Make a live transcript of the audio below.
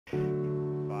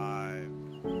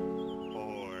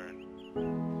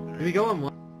Did we go on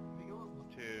one?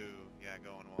 2. Yeah,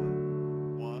 go on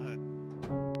 1.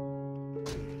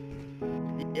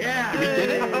 1. Yeah! We did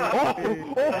it!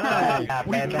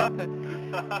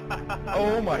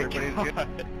 Oh my Everybody's god!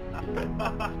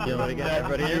 Yo, what again?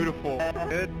 Everybody in? Beautiful.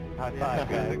 Good. High five,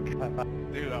 guys.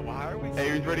 Dude, why are we? Hey,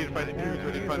 who's ready to fight? Who's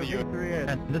ready to fight the U?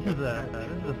 This is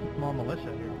a small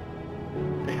militia here.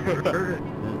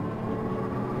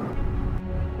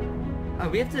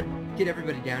 We have to get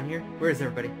everybody down here. Where is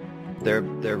everybody? They're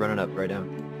running up right now.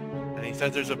 And he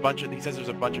says there's a bunch of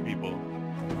people.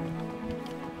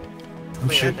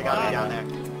 Shit, they got me down there.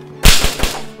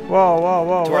 Whoa, whoa,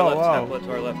 whoa, To our whoa, left, whoa. Halfblood,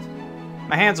 to our left.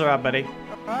 My hands are up, buddy.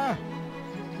 Ah!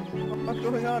 What's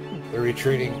going on? They're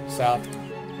retreating south.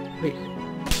 Wait.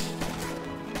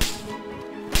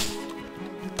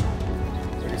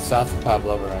 They're south of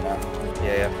Pavlovo right now.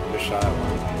 Yeah. Just shot at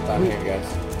one. Down here, guys.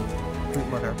 Oh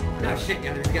shit,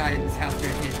 yeah, there's a guy in this house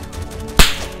right here.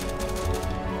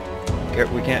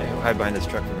 We can't hide behind this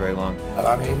truck for very long. I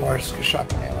don't need more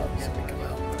shotgun ammo. So we can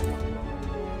help.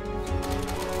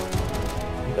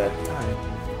 Dead.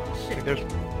 Shit. There's. You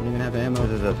even have ammo.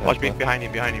 This is a Watch behind you.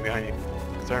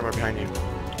 Sorry, more behind you.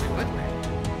 What?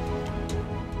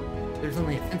 There's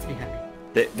only a fence behind me.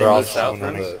 They They're all moved south south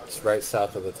of from us. it's right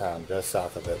south of the town, just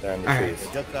south of it. They're in the Alright. trees.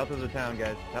 Just south of the town,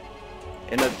 guys.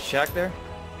 In the shack there?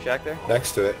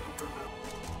 Next to it.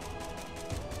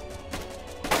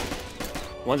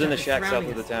 One's in the They're shack south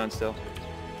surrounding of the us. town still.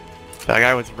 That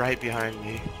guy was right behind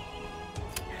me.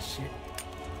 Ah, shit.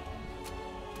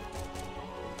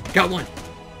 Got one.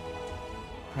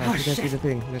 Oh shit. Is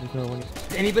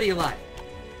anybody alive?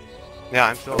 Yeah,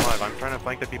 I'm still alive. I'm trying to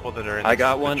flank the people that are in I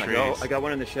got the one. trees. I got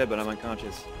one in the shed, but I'm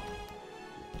unconscious.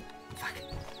 Fuck.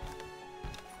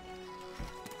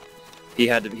 He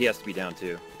has to be down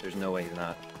too. There's no way he's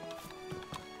not.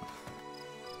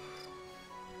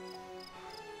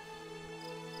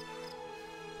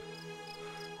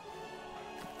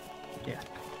 Yeah.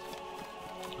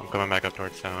 I'm coming back up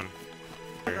towards town.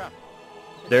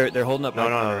 They're holding up No,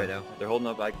 no, no. right now. They're holding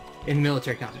up like In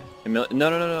military combat.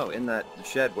 no, in that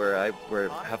shed where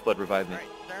Halfblood revived me.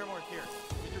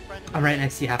 I'm right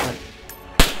next to you, Halfblood.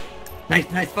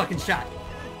 Nice fucking shot.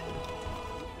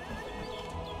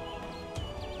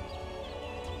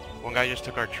 One guy just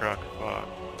took our truck. Fuck.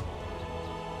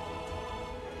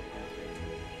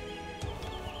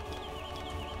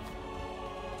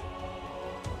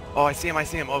 Oh, I see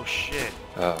him. Oh shit.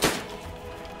 Oh.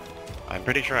 I'm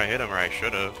pretty sure I hit him, or I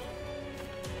should have.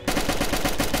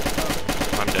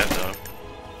 I'm dead though.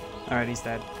 Alright, he's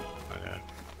dead. Okay.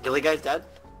 Gilly guy's dead?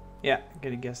 Yeah,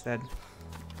 good guess dead.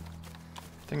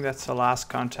 I think that's the last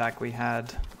contact we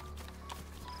had.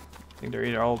 I think they're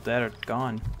either all dead or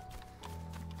gone.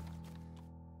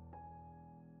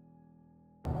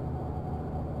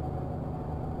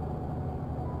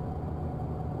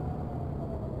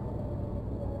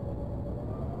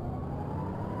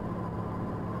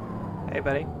 Hey,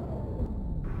 buddy.